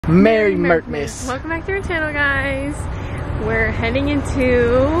Merry Merkmas. Welcome back to our channel, guys. We're heading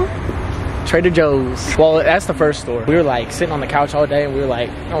into Trader Joe's. Well, that's the first store. We were like sitting on the couch all day and we were like,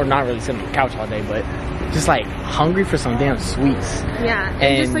 or not really sitting on the couch all day, but just like hungry for some damn sweets. Yeah,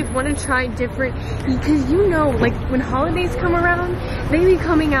 and just like want to try different, because you know, like when holidays come around, they be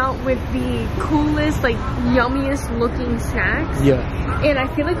coming out with the coolest, like yummiest looking snacks. Yeah. And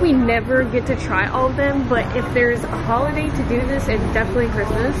I feel like we never get to try all of them, but if there's a holiday to do this, it's definitely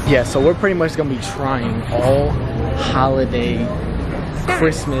Christmas. Yeah, so we're pretty much gonna be trying all holiday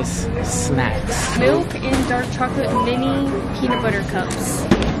Christmas snacks. Milk and dark chocolate mini peanut butter cups.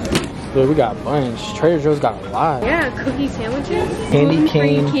 Look, we got a bunch. Trader Joe's got a lot. Yeah, cookie sandwiches. Candy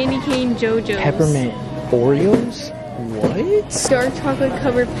cane. Candy cane JoJo's. Peppermint Oreos? What? Dark chocolate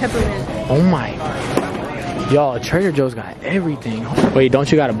covered peppermint. Oh my. Y'all, Trader Joe's got everything. Wait, don't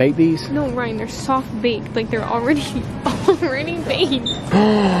you gotta bake these? No, Ryan, they're soft baked. Like they're already baked.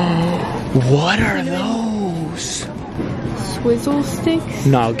 What are those? Swizzle sticks?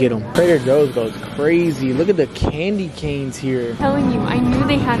 No, get them. Trader Joe's goes crazy. Look at the candy canes here. I'm telling you, I knew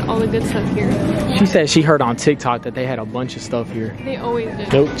they had all the good stuff here. She said she heard on TikTok that they had a bunch of stuff here. They always do.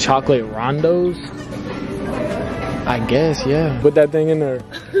 Milk chocolate rondos? I guess, yeah. Put that thing in there.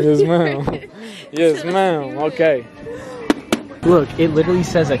 Yes, ma'am. Yes, ma'am. Okay. Look, it literally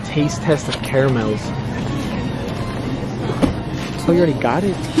says a taste test of caramels. Oh, you already got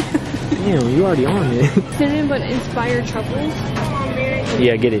it? Damn, you already on it. Cinnamon but inspired truffles.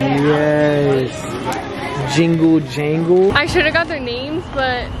 Yeah, get it. Yes. Jingle jangle. I should have got their names,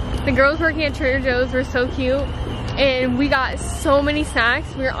 but the girls working at Trader Joe's were so cute. And we got so many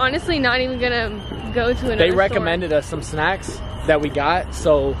snacks. We were honestly not even gonna go to another They recommended us some snacks that we got,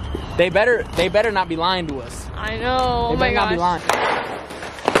 so they better not be lying to us. I know. Oh my gosh. Not be lying.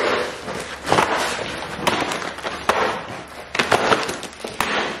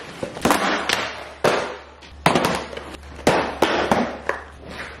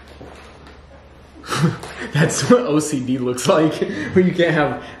 That's what OCD looks like, where you can't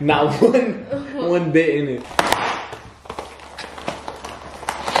have not one bit in it.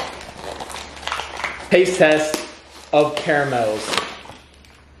 Taste test of caramels.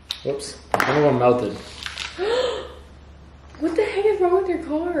 Whoops, I'm gonna melt it. What the heck is wrong with your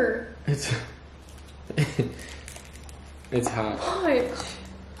car? It's hot. What?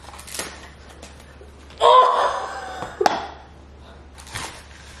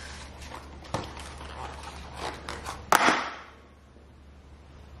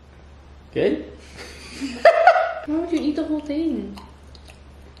 Good? Why would you eat the whole thing?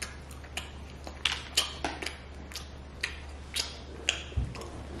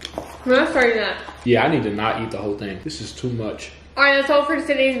 We're not starting that. Yeah, I need to not eat the whole thing. This is too much. Alright, that's all for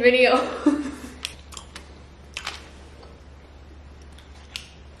today's video.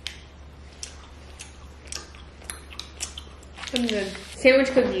 I'm good. Sandwich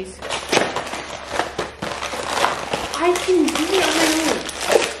cookies. I can do it on my own.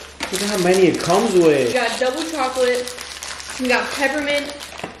 Look at how many it comes with. We got double chocolate. We got peppermint.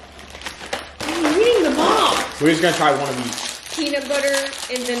 I'm reading the box. We're just gonna try one of these. Peanut butter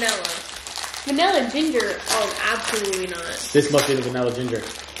and vanilla. Vanilla ginger? Oh, absolutely not. This must be the vanilla ginger.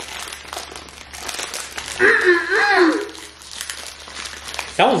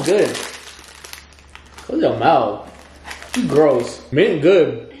 That one's good. Look at your mouth. Gross. Mint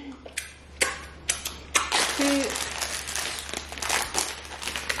good.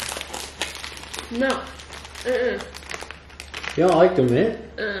 No. You don't like the mint?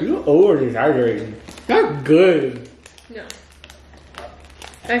 You over exaggerating. Not good. No.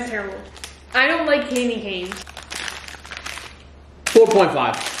 That's terrible. I don't like candy canes.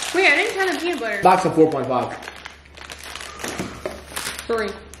 4.5. Wait, I didn't count the peanut butter. Box of 4.5. 3.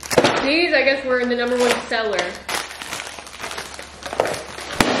 These, I guess, were the #1 seller.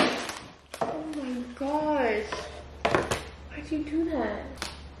 Oh my gosh. Why'd you do that?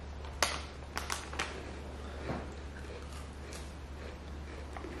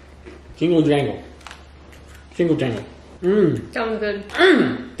 Jingle jangle. Jingle jangle. Mmm. Sounds good.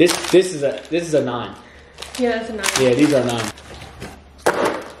 Mmm. This is a 9. Yeah, that's a 9. Yeah, these are 9.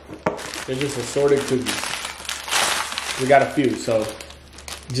 They're just assorted cookies. We got a few, so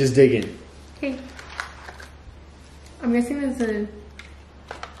just dig in. Okay. I'm guessing that's a...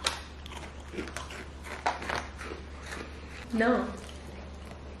 No.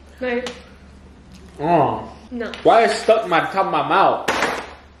 No. Oh. No. Why is it stuck in my top of my mouth?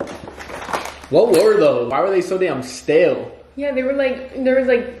 What were those? Why were they so damn stale? Yeah, they were like, there was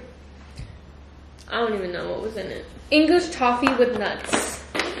like, I don't even know what was in it. English toffee with nuts.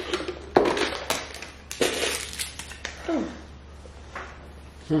 Oh.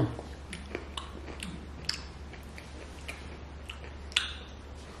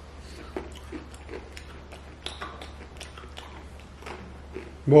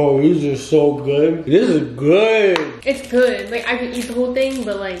 Bro, these are so good. This is good. It's good. Like, I could eat the whole thing,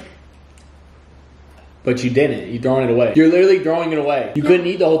 but like... But you didn't. You're throwing it away. You're literally throwing it away. You couldn't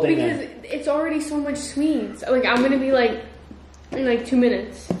eat the whole thing because then. it's already so much sweets. Like, I'm gonna be like, in like 2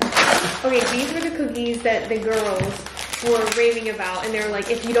 minutes. Okay, these were the cookies that the girls were raving about, and they're like,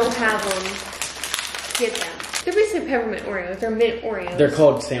 if you don't have them, get them. They're basically peppermint Oreos. They're mint Oreos. They're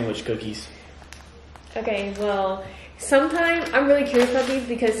called sandwich cookies. Okay, well, sometimes I'm really curious about these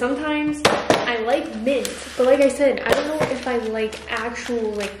because sometimes I like mint, but like I said, I don't know if I like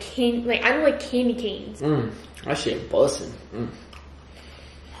actual like candy. Like, I don't like candy canes. That shit busting.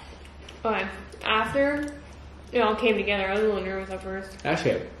 Okay, after it all came together, I was a little nervous at first. That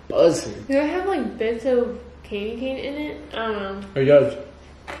shit buzzing. Do I have like bits of candy cane in it? I don't know. It does.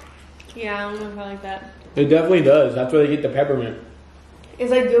 Yeah, I don't know if I like that. It definitely does. That's where they get the peppermint. It's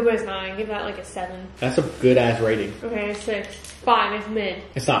like good, but it's not. I give that like a 7. That's a good ass rating. Okay, 6. 5. It's mid.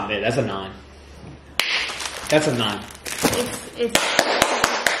 It's not mid. That's a 9. That's a 9. It's.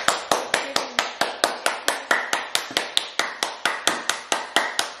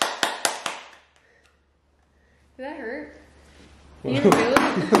 Did that hurt? You didn't feel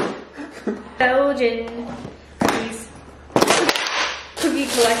it? Belgian cookies. Cookie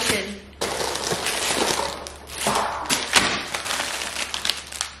collection.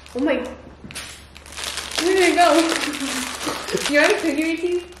 Oh my. Where did it go? You have a cookie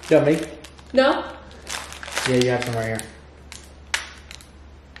routine? Yeah, me? No? Yeah, you have some right here.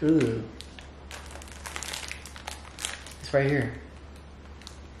 Ooh. It's right here.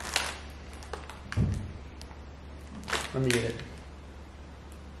 Let me get it.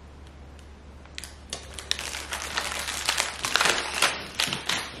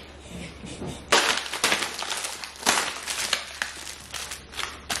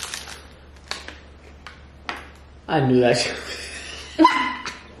 I knew that shit.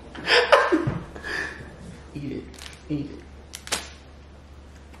 Eat it. Eat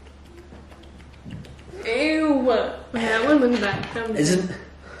it. Ew. Okay, that one went back. Isn't...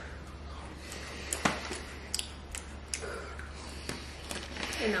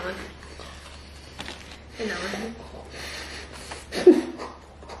 And that one. And that one.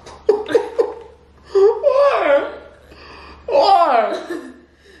 Why? Why?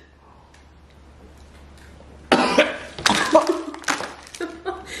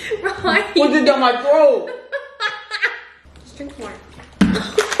 Put it down my throat. Just drink more.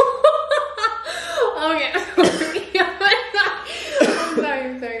 Okay.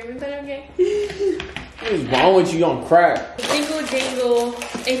 I'm sorry. Was that okay? What is wrong with you? You on crack? Jingle Jangle,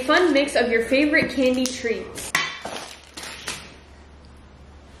 a fun mix of your favorite candy treats.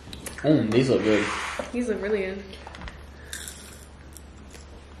 These look good. These look really good.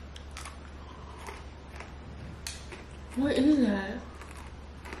 What is that?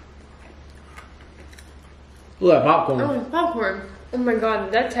 Look at popcorn. Oh, it's popcorn. Oh my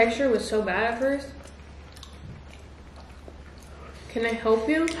god, that texture was so bad at first. Can I help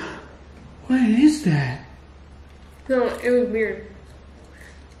you? What is that? No, it was weird.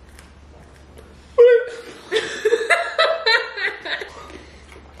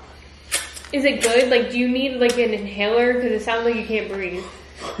 Is it good? Like, do you need like an inhaler? Because it sounds like you can't breathe.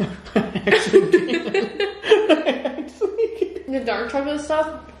 I actually can't. The dark chocolate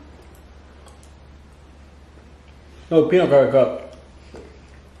stuff? Oh, peanut butter cup.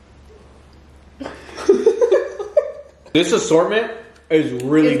 This assortment is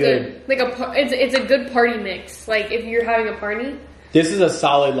really good. Like it's a good party mix. Like if you're having a party. This is a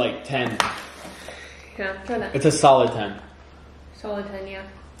solid like 10. Yeah, try that. It's a solid 10. Solid 10, yeah.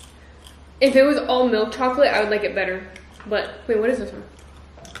 If it was all milk chocolate, I would like it better. But wait, what is this one?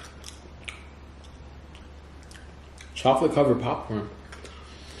 Chocolate covered popcorn.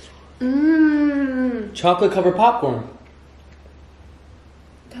 Mmm. Chocolate covered popcorn.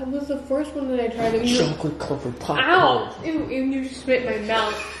 That was the first one that I tried. Chocolate covered popcorn. Ow! Ew, you just spit in my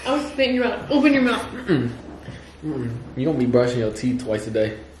mouth. I was spitting in your mouth. Open your mouth. You don't be brushing your teeth twice a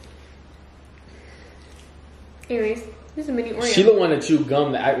day. Anyways, this is a mini Oreo. She the one that chew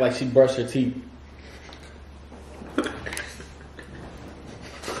gum that act like she brushed her teeth.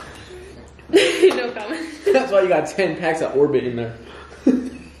 No comment. That's why you got 10 packs of Orbit in there.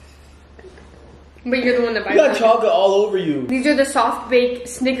 But you're the one that buys You got them. chocolate all over you. These are the soft baked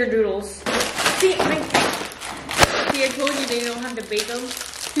snickerdoodles. See, I told you they don't have to bake them.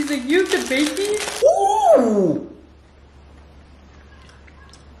 He's like, you have to bake these? Ooh!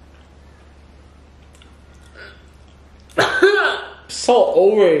 So so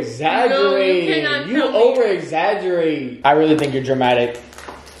over-exaggerating. No, You over-exaggerate. I really think you're dramatic.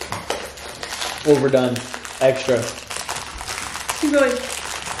 Overdone. Extra. Keep going.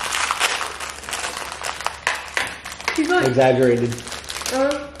 Keep going. Exaggerated. You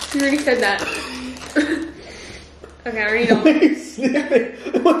already said that. Okay, I already know. Why are you sniffing?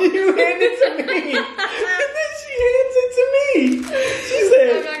 Why did you hand it to me? And then she hands it to me. She said,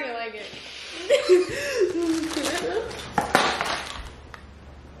 I'm not gonna like it.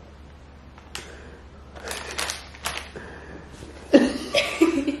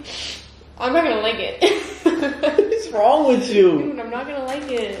 I'm not gonna like it. what's wrong with you? Dude, I'm not gonna like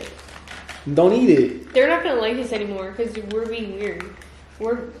it. Don't eat it. They're not gonna like this anymore because we're being weird.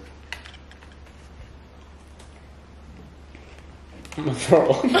 We're. I'm gonna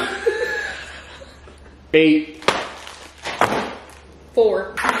throw up. 8.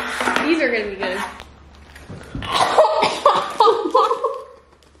 4. These are gonna be good.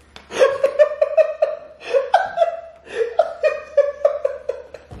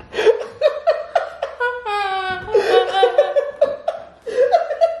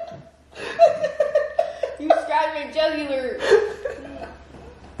 You scratched my jugular.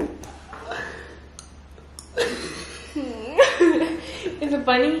 Is it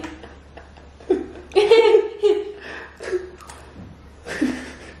funny?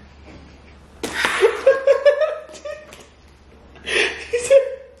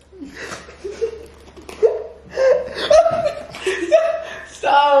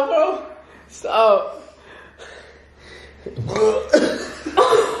 Stop, bro. Stop.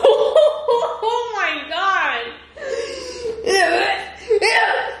 Oh my god!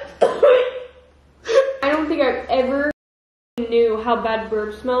 I don't think I've ever knew how bad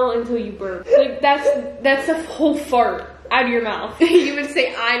burps smell until you burp. Like that's a whole fart out of your mouth. You would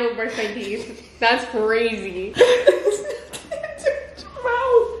say I don't brush my teeth. That's crazy.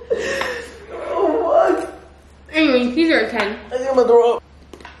 Oh, what? Anyway, these are a 10. I think I'm gonna throw up.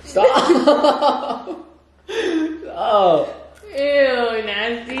 Stop. Stop. Ew,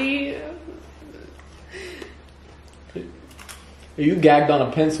 nasty. You gagged on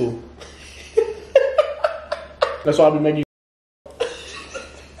a pencil. That's why I've been making you.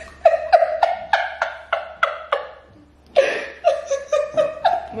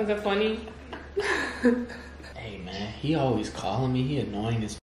 Was it funny? Hey man, he always calling me. He annoying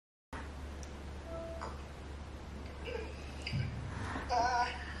as.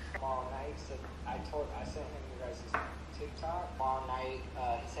 All night, so I sent him you guys' TikTok. All night,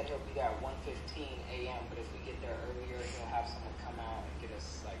 he said he'll be there at 1:15 a.m. But if we get there earlier, he'll have someone come out and get us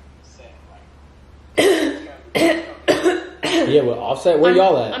like set. Like, Yeah, well, Offset. Where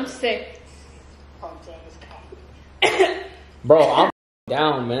y'all at? I'm sick. Bro, I'm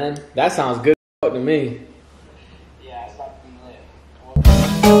down, man. That sounds good to me. Yeah, it's about to be lit.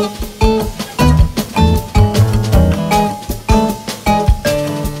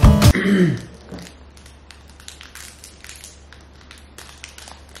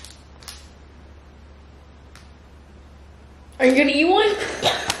 Are you gonna eat one?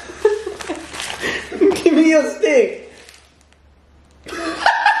 Give me your stick.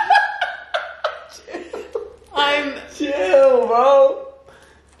 Chill, bro.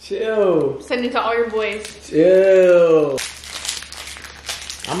 Chill. Send it to all your boys. Chill.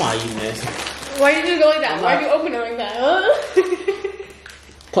 I'm not eating this. Why did you go like that? Why did you open it like that? Huh?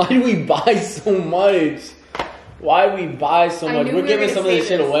 Why do we buy so much? Why do we buy so much? We're giving some of this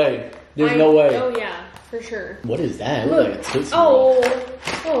shit away. There's no way. Oh yeah, for sure. What is that? It looks like a Tootsie Roll.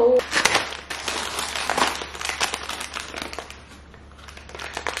 Oh.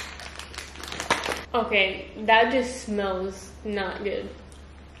 Okay, that just smells not good.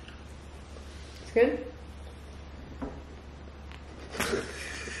 It's good?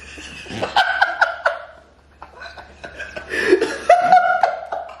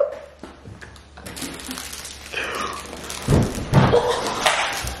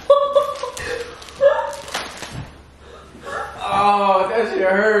 Oh, that shit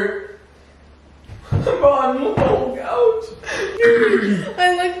hurt. Bro, I moved the whole couch.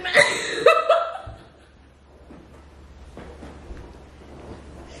 I like that.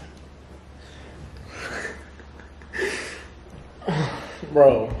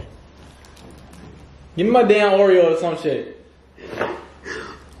 Bro. Give me my damn Oreo or some shit.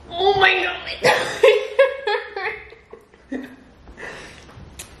 Oh my god.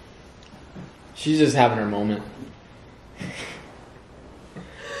 She's just having her moment.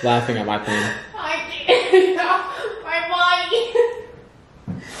 Laughing at my thing. I can't. My body.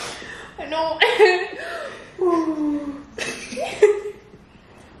 I know.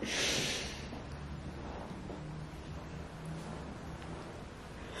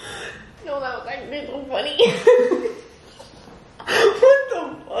 What the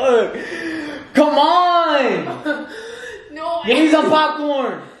fuck? Come on! No, Give me some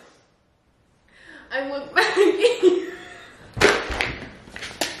popcorn! I look back at you.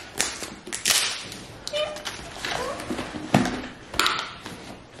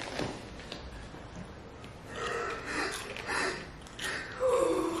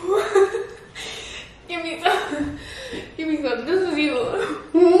 Give me some. Give me some. This is you.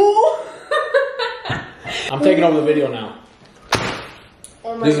 I'm taking over the video now.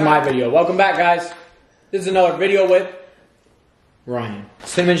 Oh my This is God. my video. Welcome back, guys. This is another video with Ryan.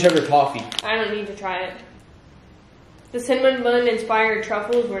 Cinnamon sugar toffee. I don't need to try it. The cinnamon bun inspired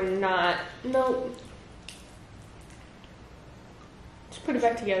truffles were not. Nope. Just put it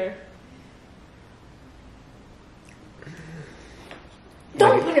back together.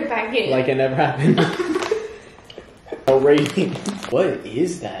 Don't put it back in. Like it never happened. No rating. What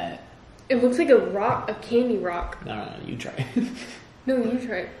is that? It looks like a rock, a candy rock. No, you try it. No, you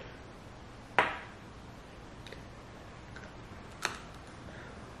try it.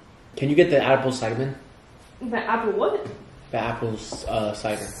 Can you get the apple cinnamon? The apple what? The apple's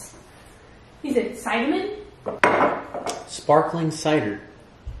cider. He said cinnamon? Sparkling cider.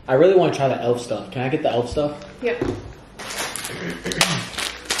 I really want to try the elf stuff. Can I get the elf stuff? Yep.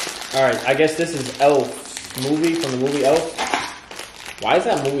 Alright, I guess this is Elf's movie from the movie Elf. Why is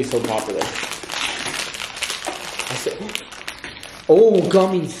that movie so popular? I said, oh,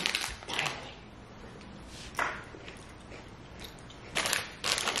 gummies.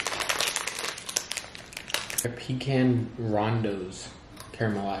 Pecan rondos,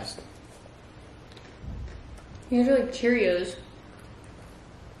 caramelized. These are like Cheerios.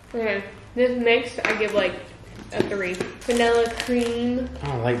 Okay, this mix I give like a 3. Vanilla cream I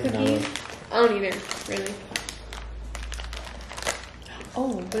don't like cookies. vanilla. I don't either, really.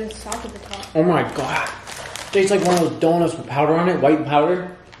 Oh, but it's soft at the top. Oh my god. Tastes like one of those donuts with powder on it, white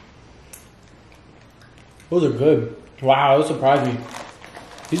powder. Those are good. Wow, that surprised me.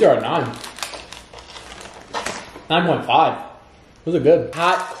 These are a 9. 9.5. Those are good.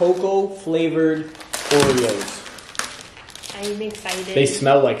 Hot cocoa flavored Oreos. I'm excited. They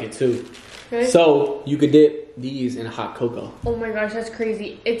smell like it too. Really? So you could dip these in hot cocoa. Oh my gosh, that's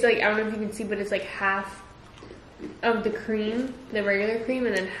crazy. It's like, I don't know if you can see, but it's like half of the cream, the regular cream,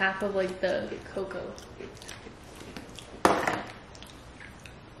 and then half of like the cocoa.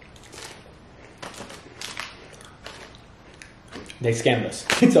 They scammed us.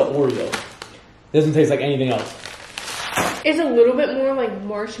 It's an Oreo. Doesn't taste like anything else. It's a little bit more like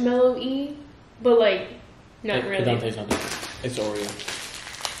marshmallow-y, but like, not really. It don't taste nothing. It's Oreo.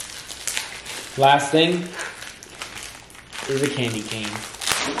 Last thing is a candy cane.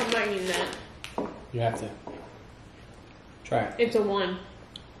 I'm not eating that. You have to try it. It's a 1.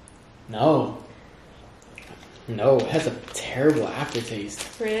 No. No, it has a terrible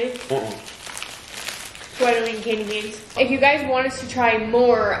aftertaste. Really? Uh-uh. So I don't eat candy canes. If you guys want us to try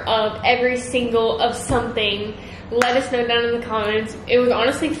more of every single of something, let us know down in the comments. It was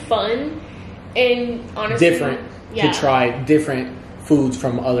honestly fun and honestly Different. Yeah. To try different foods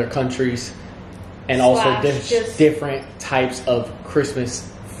from other countries and also just different types of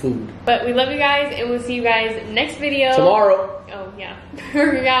Christmas food. But we love you guys and we'll see you guys next video. Tomorrow. Oh yeah.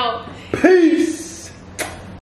 Working out. Peace.